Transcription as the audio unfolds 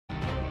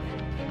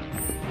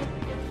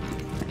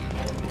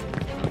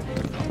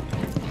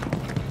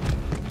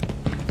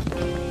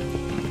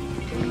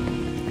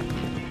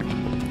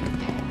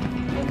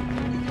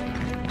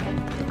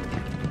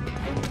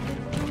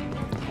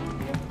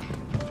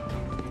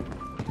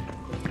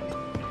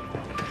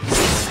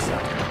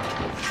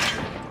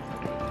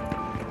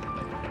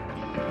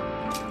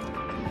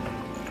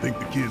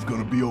The kid's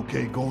gonna be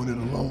okay going it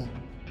alone?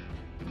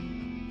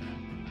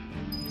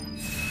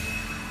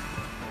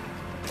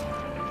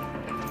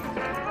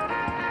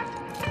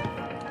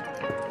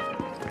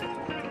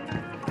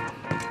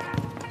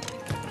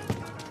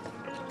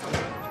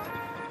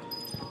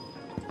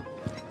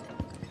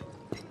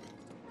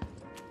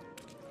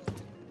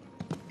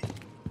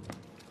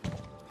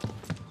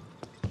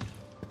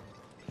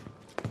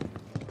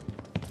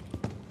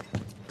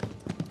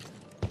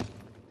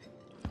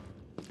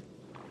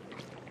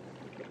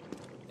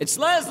 It's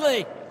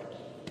Leslie!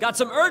 Got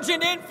some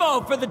urgent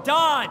info for the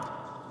Don!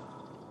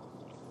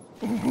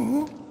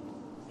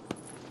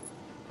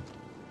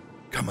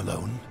 Come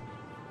alone?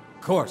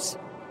 Of course.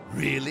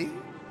 Really?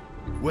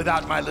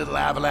 Without my little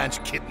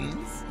avalanche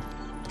kittens?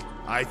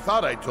 I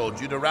thought I told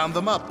you to round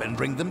them up and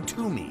bring them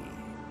to me.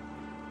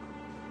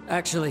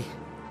 Actually,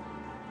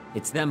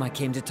 it's them I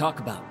came to talk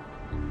about.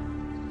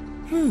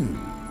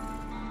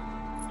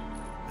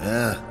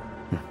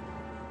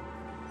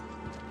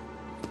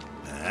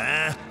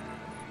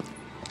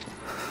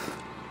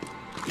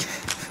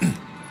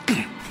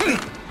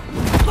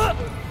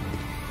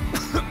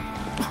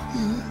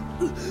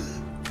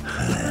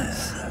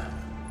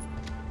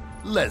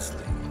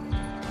 Leslie.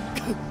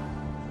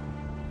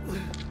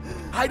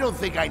 I don't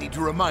think I need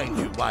to remind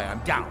you why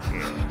I'm down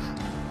here.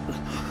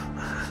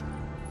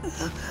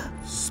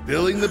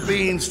 Spilling the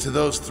beans to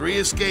those 3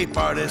 escape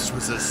artists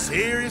was a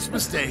serious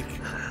mistake.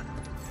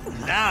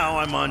 Now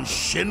I'm on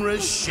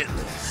Shinra's shit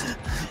list.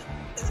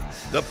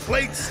 The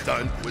plate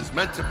stunt was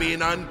meant to be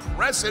an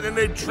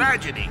unprecedented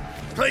tragedy,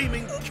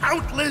 claiming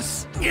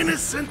countless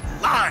innocent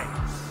lives.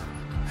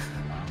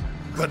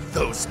 But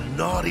those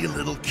naughty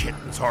little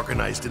kittens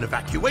organized an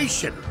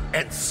evacuation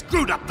and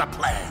screwed up the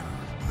plan.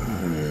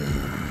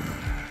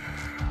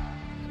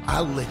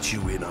 I'll let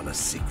you in on a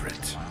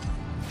secret.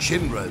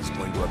 Shinra's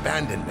going to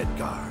abandon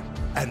Midgar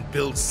and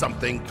build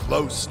something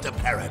close to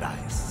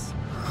paradise.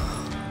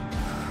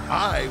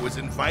 I was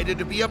invited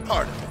to be a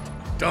part of it.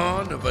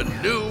 Dawn of a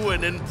new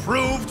and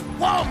improved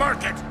wall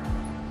market.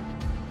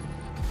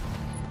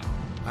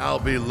 I'll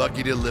be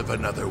lucky to live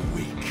another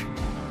week.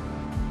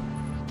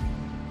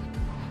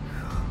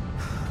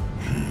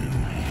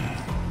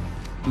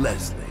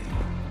 Leslie,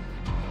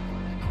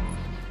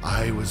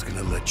 I was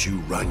gonna let you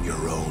run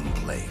your own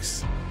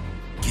place.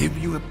 Give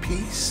you a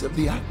piece of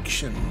the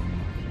action.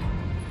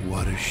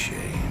 What a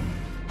shame.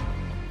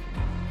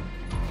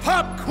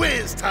 Pop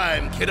quiz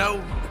time, kiddo!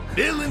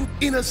 Villain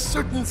in a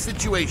certain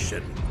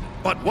situation.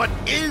 But what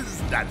is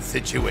that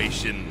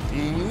situation,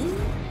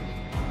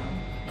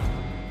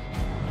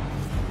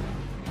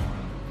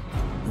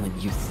 When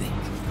you think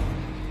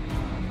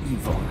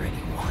you've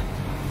already won.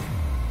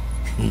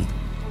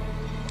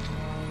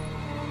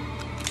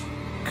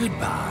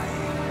 Goodbye.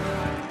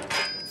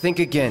 Think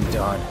again,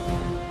 Don.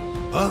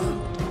 Huh?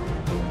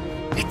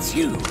 It's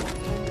you.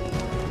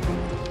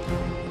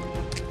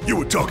 You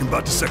were talking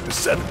about the Sector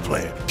 7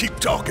 plan.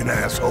 Keep talking,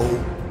 asshole.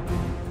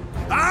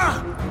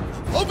 Ah!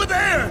 Over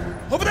there!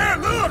 Over there,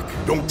 look!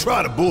 Don't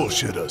try to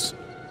bullshit us.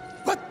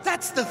 But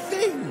that's the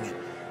thing.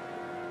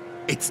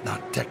 It's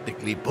not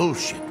technically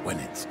bullshit when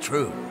it's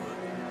true.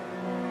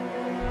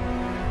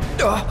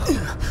 Good,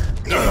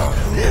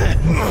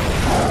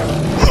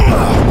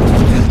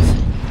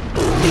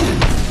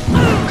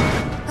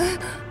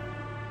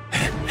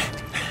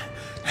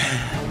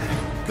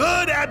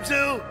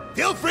 Abzu!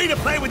 Feel free to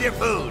play with your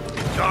food.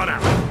 Gone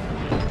out.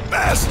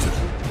 Bastard!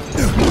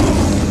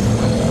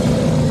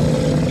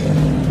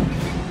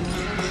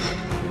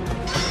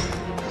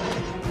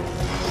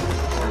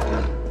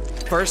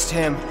 First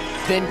him,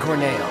 then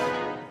Corneo.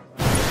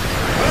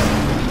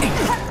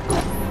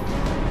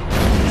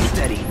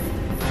 Steady.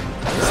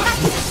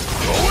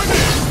 Going in!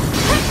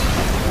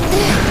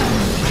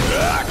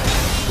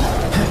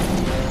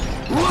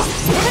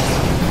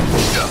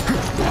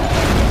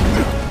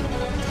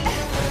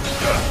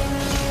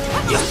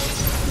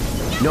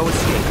 No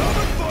escape.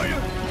 Coming for you!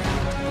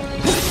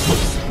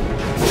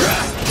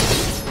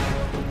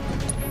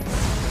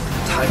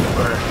 Time to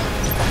burn.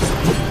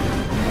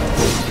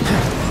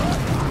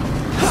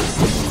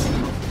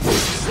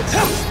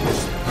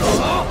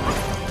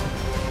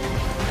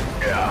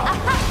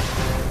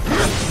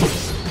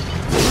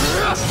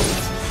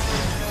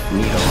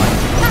 Need a light.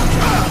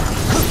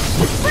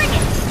 Bring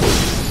it!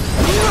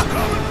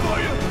 Coming for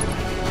you!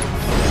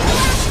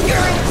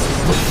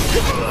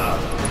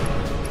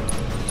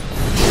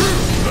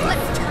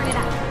 Let's turn it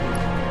up.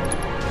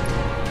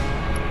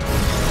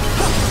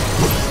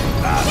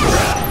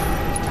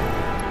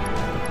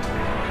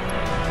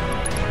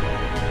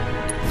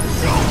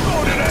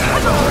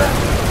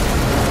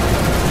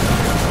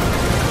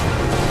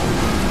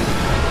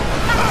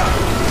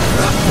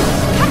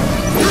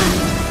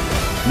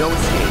 No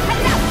escape.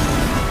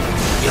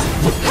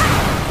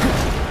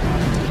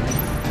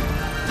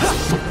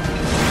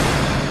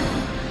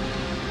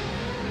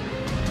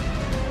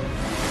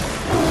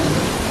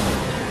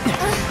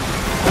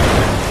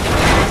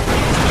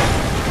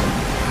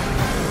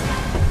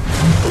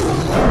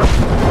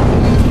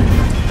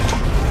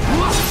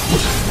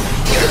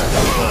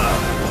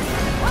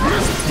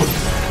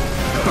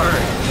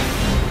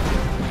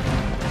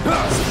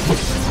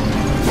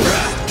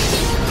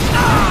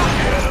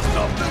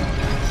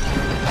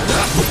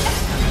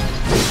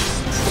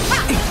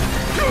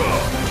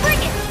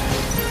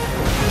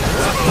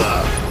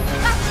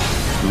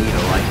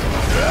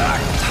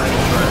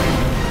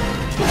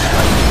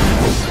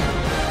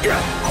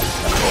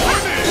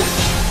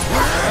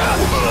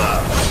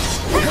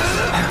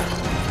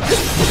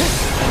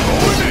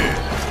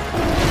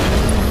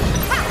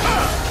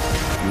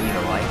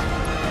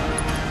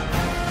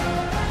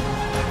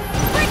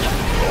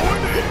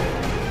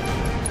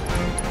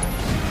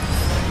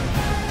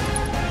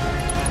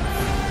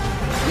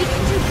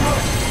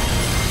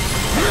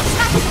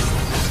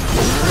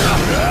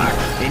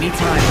 Anytime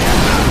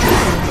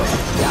now.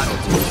 That'll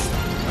do.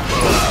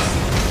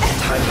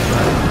 Time to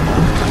run.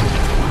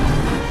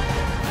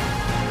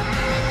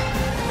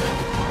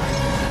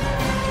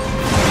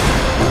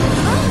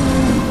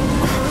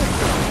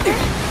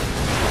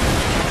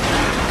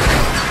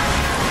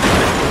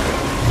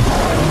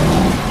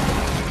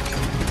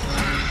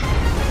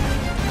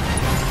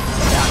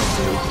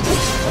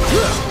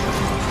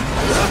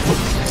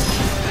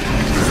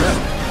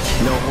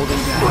 No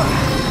holding back.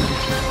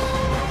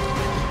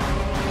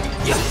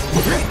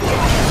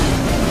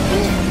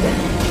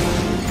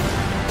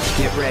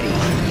 Get ready.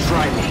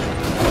 Try me.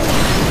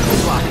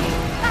 Sloppy.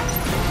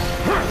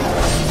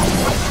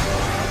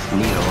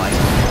 Need a light.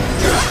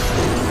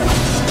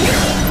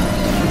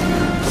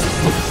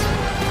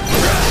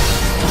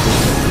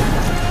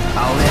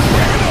 I'll end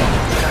ready.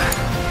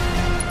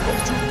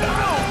 Don't you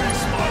down, big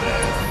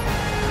smartass.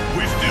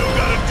 We still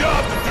got a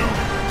job to do.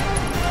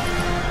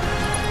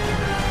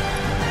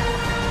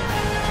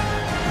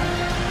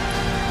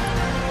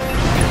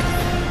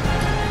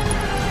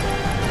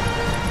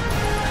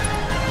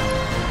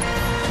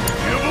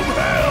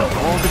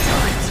 All the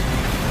times.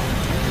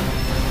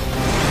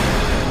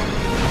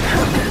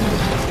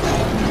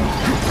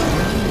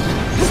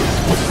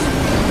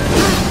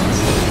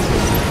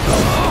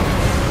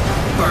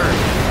 Burn.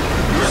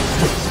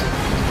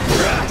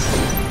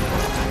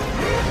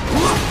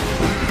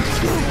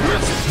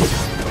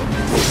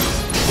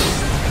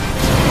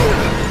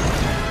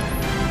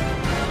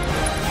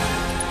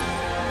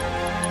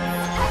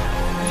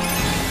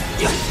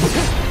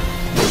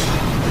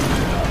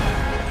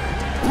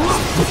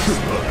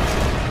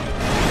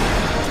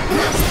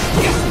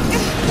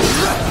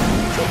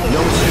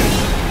 No shit.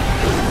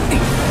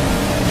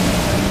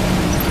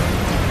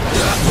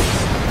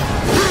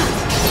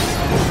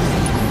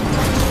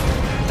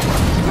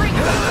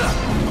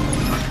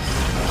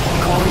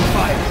 Calling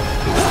fire.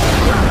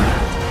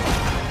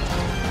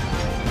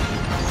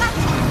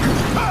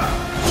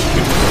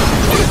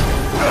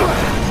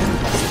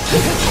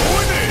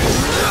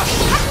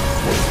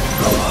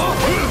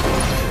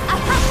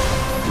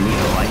 Need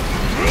a light?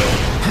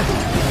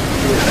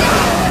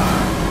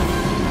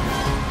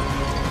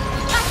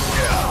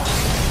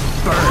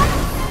 Burn.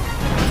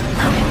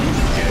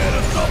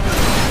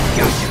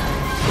 Gotcha.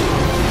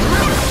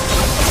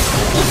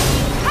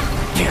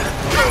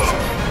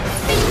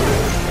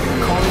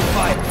 Calling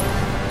fire.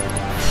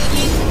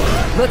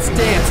 Let's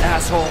dance,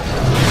 asshole.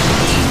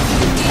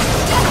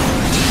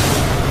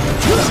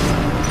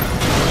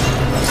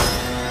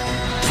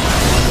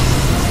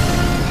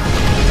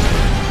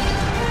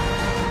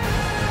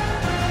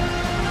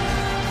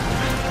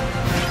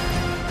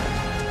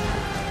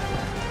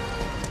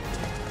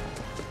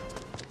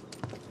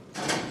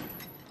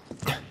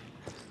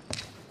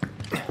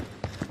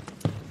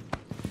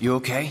 You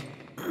okay?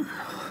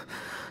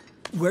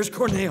 Where's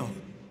Corneo?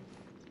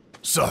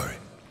 Sorry,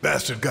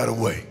 bastard got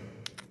away.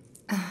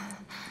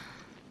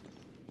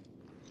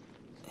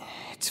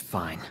 It's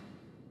fine.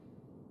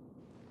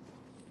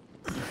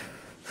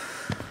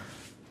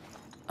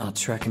 I'll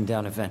track him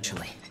down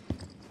eventually.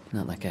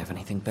 Not like I have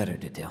anything better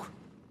to do.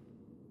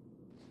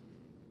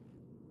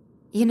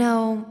 You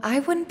know,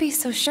 I wouldn't be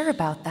so sure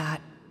about that.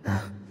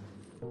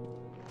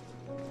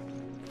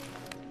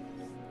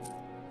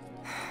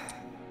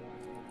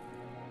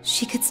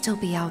 She could still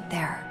be out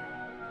there.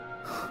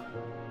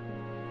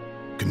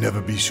 Can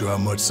never be sure how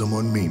much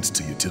someone means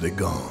to you till they're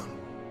gone.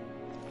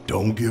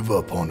 Don't give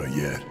up on her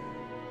yet.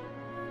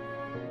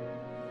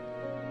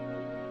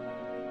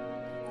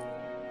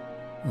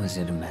 Was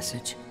it a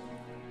message?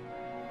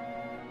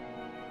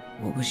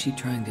 What was she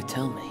trying to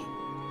tell me?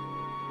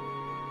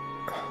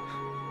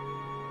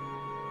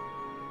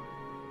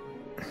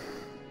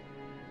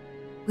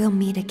 We'll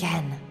meet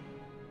again.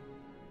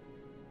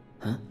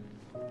 Huh?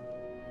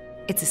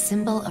 It's a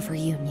symbol of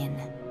reunion.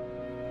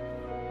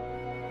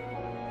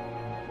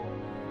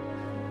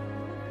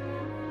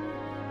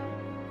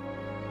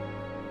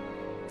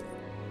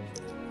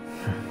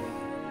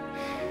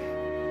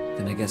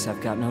 Then I guess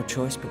I've got no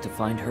choice but to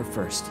find her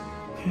first.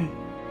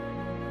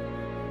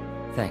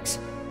 Thanks.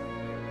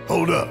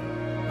 Hold up.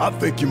 I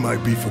think you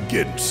might be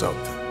forgetting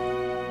something.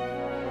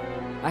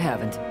 I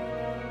haven't.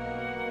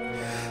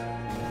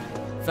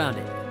 Found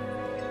it.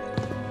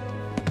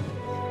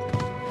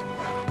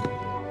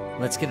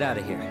 Let's get out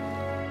of here.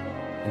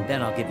 And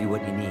then I'll give you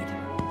what you need.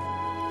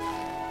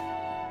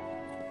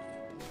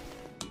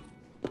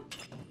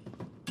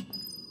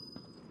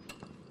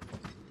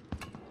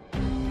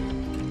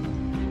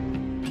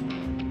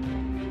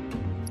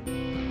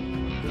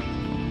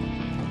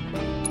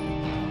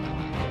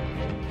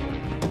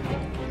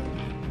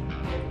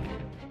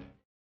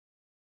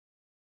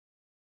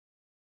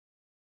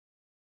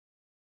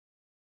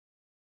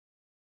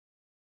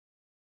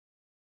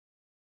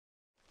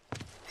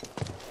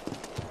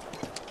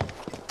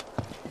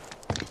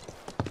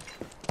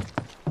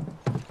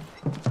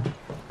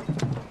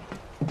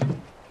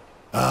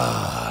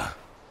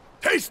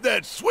 Taste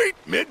that sweet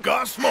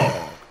Midgar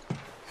smog.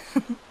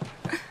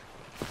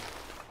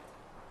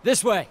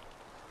 This way!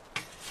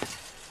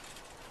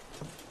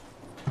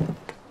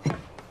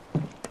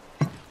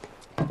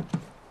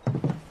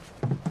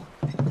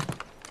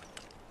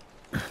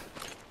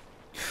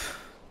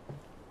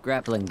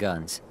 grappling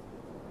guns.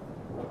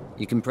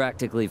 You can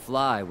practically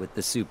fly with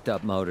the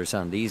souped-up motors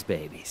on these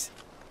babies.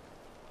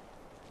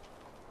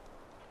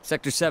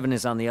 Sector 7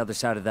 is on the other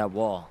side of that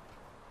wall.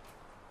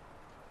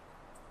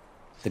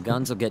 The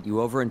guns will get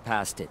you over and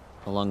past it,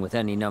 along with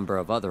any number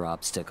of other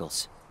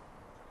obstacles.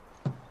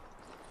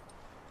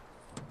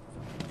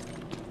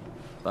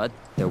 But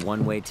they're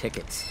one-way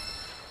tickets.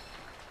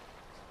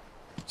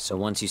 So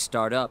once you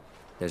start up,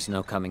 there's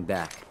no coming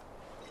back.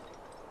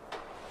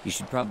 You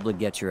should probably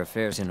get your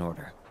affairs in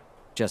order,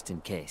 just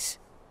in case.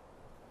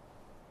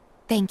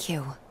 Thank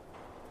you.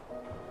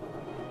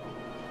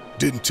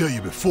 Didn't tell you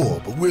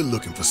before, but we're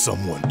looking for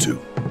someone too.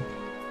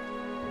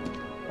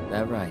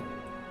 That right.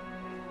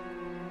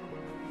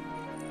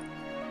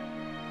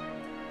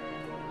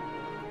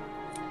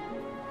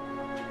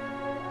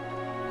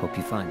 Hope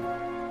you find it.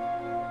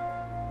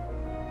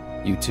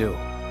 You too.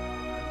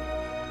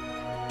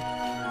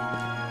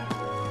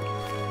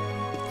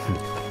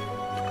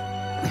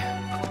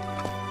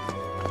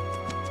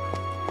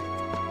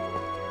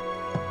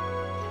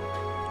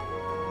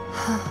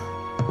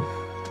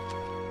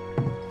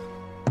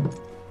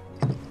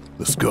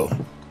 Let's go.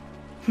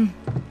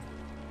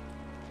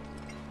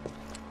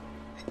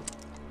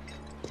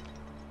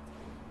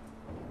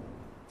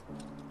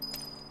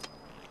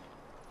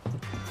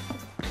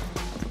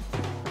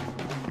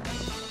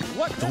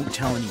 Don't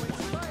tell anyone.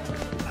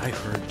 I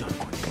heard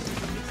Duncan.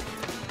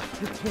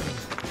 You're kidding.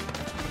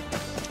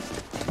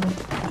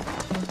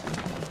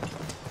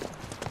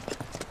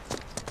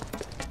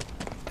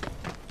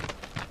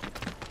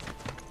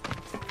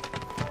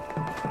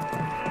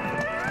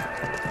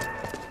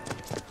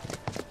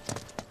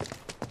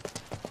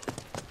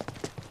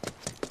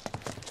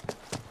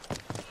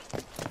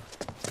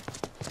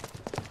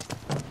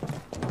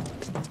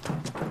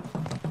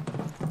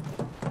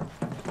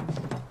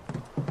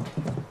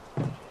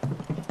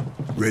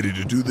 Ready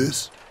to do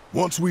this?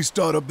 Once we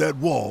start up that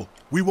wall,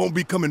 we won't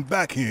be coming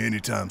back here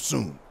anytime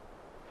soon.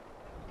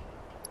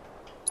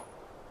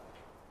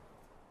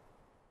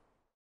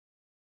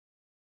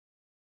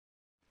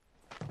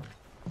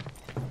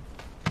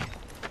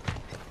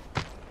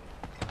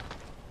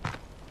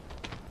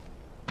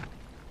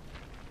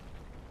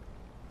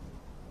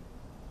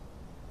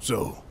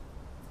 So,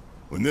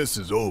 when this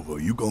is over,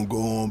 you gonna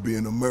go on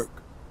being a merc?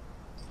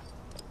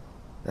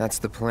 That's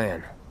the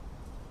plan.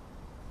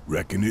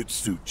 Reckon it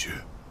suits you.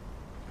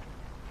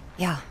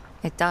 Yeah,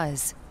 it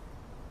does.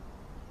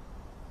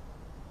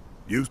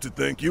 Used to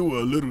think you were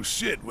a little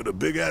shit with a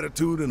big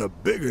attitude and a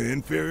bigger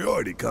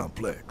inferiority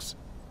complex.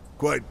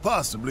 Quite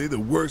possibly the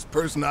worst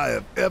person I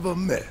have ever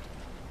met.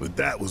 But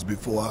that was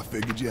before I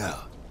figured you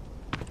out.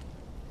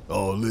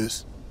 All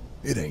this,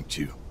 it ain't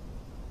you.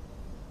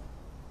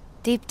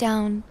 Deep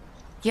down,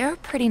 you're a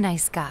pretty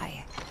nice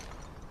guy.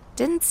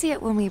 Didn't see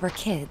it when we were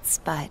kids,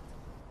 but...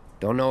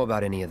 Don't know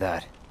about any of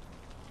that.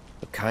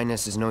 But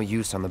kindness is no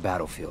use on the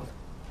battlefield.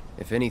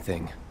 If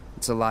anything,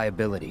 it's a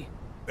liability.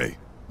 Hey,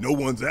 no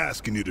one's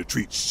asking you to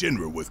treat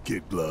Shinra with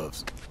kid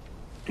gloves.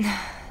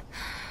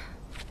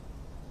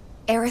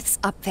 Aerith's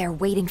up there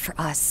waiting for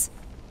us.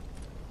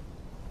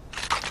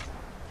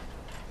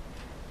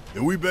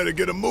 Then we better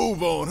get a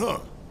move on, huh?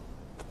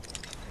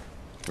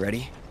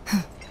 Ready?